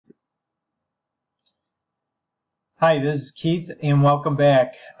Hi, this is Keith and welcome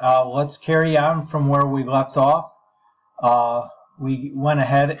back. Let's carry on from where we left off. We went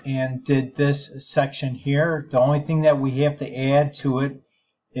ahead and did this section here. The only thing that we have to add to it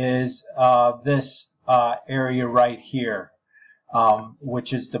is this area right here,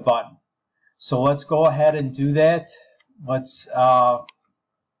 which is the button. So let's go ahead and do that. Let's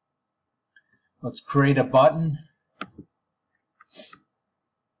create a button.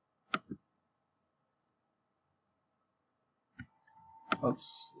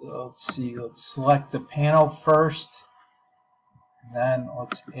 Let's see, let's select the panel first, then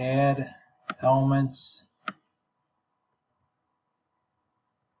let's add elements.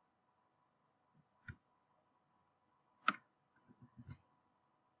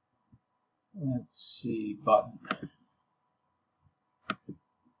 Let's see, button.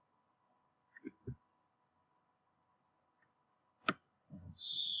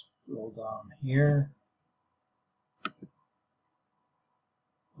 Let's scroll down here.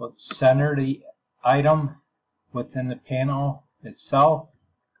 Let's center the item within the panel itself.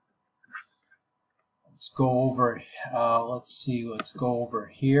 Let's go over, let's go over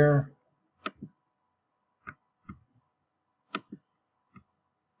here.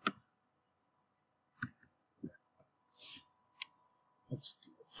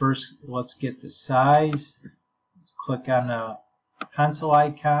 Let's get the size. Let's click on the pencil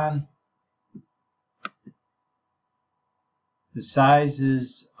icon. The size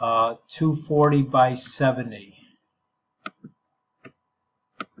is 240 by 70.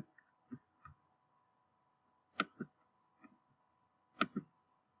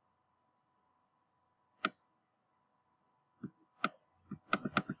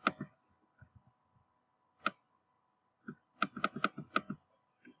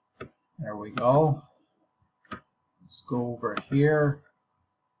 There we go. Let's go over here.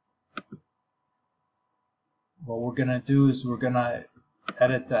 What we're going to do is we're going to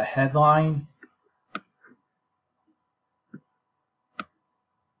edit the headline.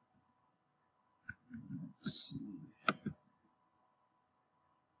 Let's see.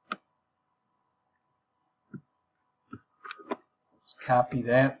 Let's copy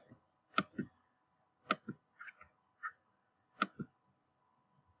that.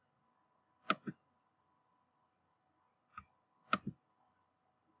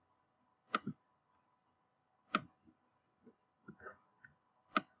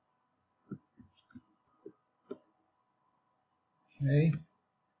 Okay,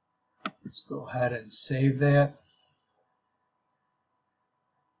 let's go ahead and save that.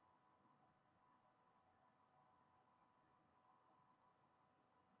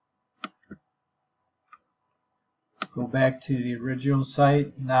 Let's go back to the original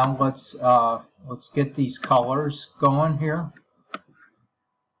site. Now let's get these colors going here.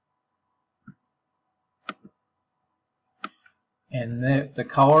 And the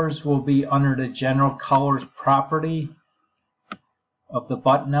colors will be under the general colors property of the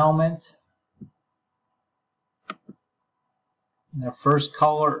button element. And the first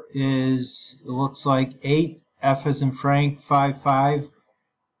color is, it looks like 8, F as in Frank 5 5,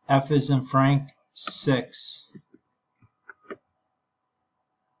 F as in Frank 6.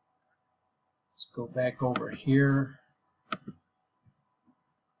 Let's go back over here.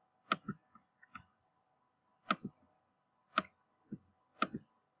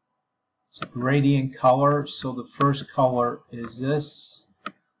 It's a gradient color, so the first color is this.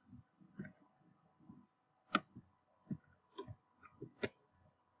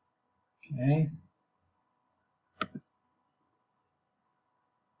 Okay.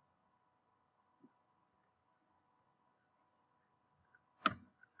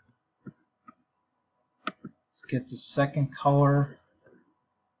 Let's get the second color.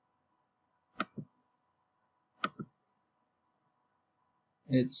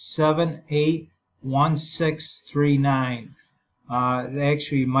 It's 781639. It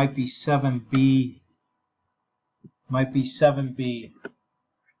actually might be 7B. Might be 7B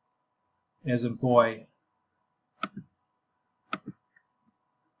as a boy.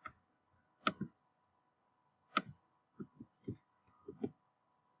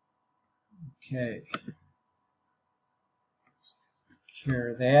 Okay. Let's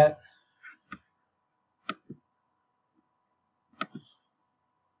care of that.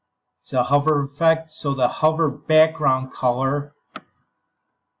 It's a hover effect, so the hover background color.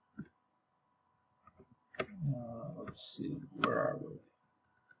 Let's see, where are we?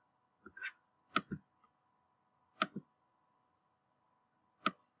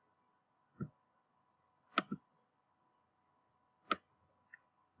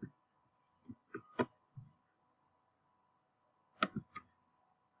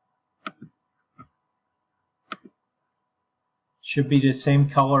 should be the same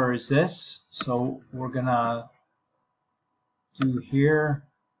color as this. So we're gonna do here.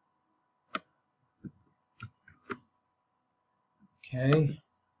 Okay.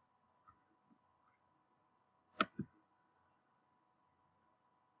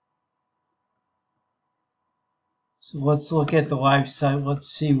 So let's look at the live site. Let's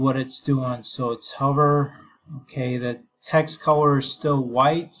see what it's doing. So it's hover. Okay, the text color is still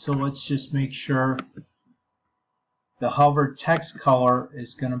white. So let's just make sure the hover text color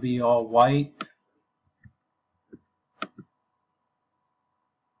is going to be all white.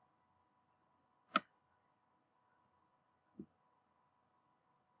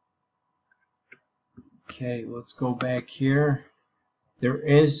 Okay, let's go back here. There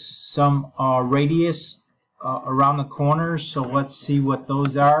is some radius around the corners, so let's see what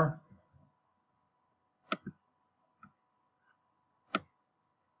those are.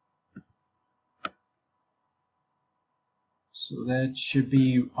 So that should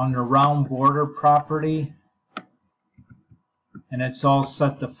be under round border property, and it's all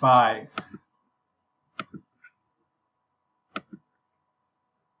set to 5.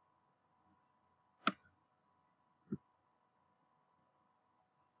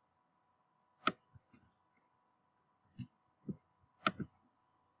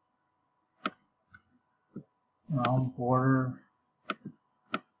 Round border.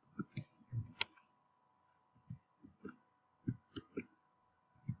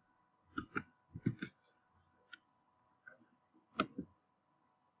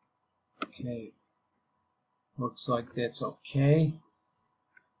 Okay, looks like that's okay.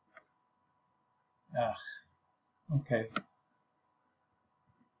 Okay.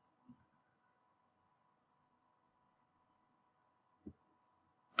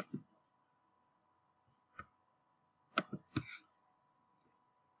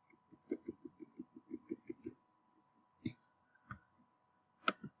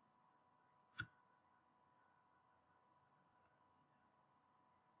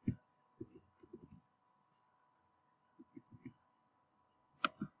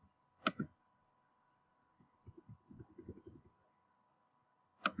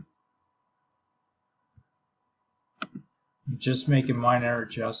 Just making minor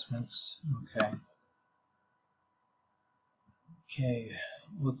adjustments. Okay. Okay,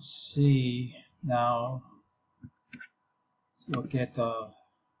 let's see now. Let's look at the.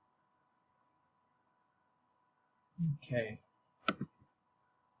 Okay.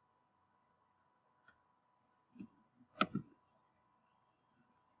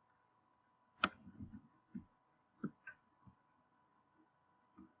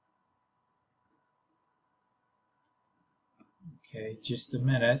 Okay, just a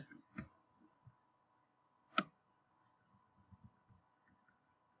minute.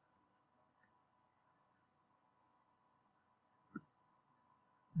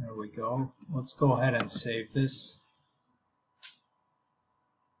 There we go. Let's go ahead and save this.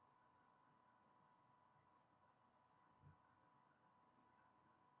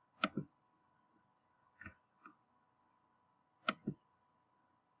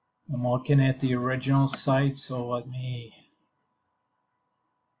 I'm looking at the original site, so let me.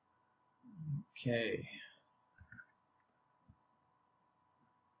 Okay.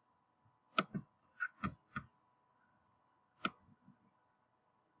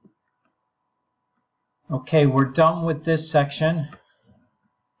 Okay, we're done with this section.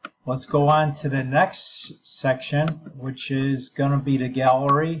 Let's go on to the next section, which is going to be the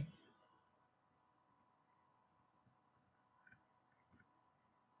gallery.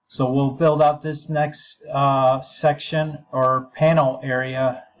 So we'll build out this next section or panel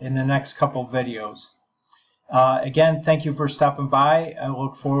area in the next couple videos. Again, thank you for stopping by. I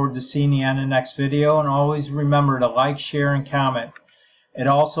look forward to seeing you on the next video, and always remember to like, share, and comment. It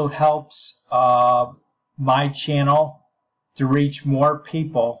also helps my channel to reach more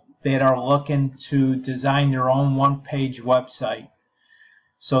people that are looking to design their own one-page website.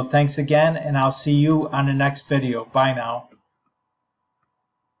 So thanks again, and I'll see you on the next video. Bye now.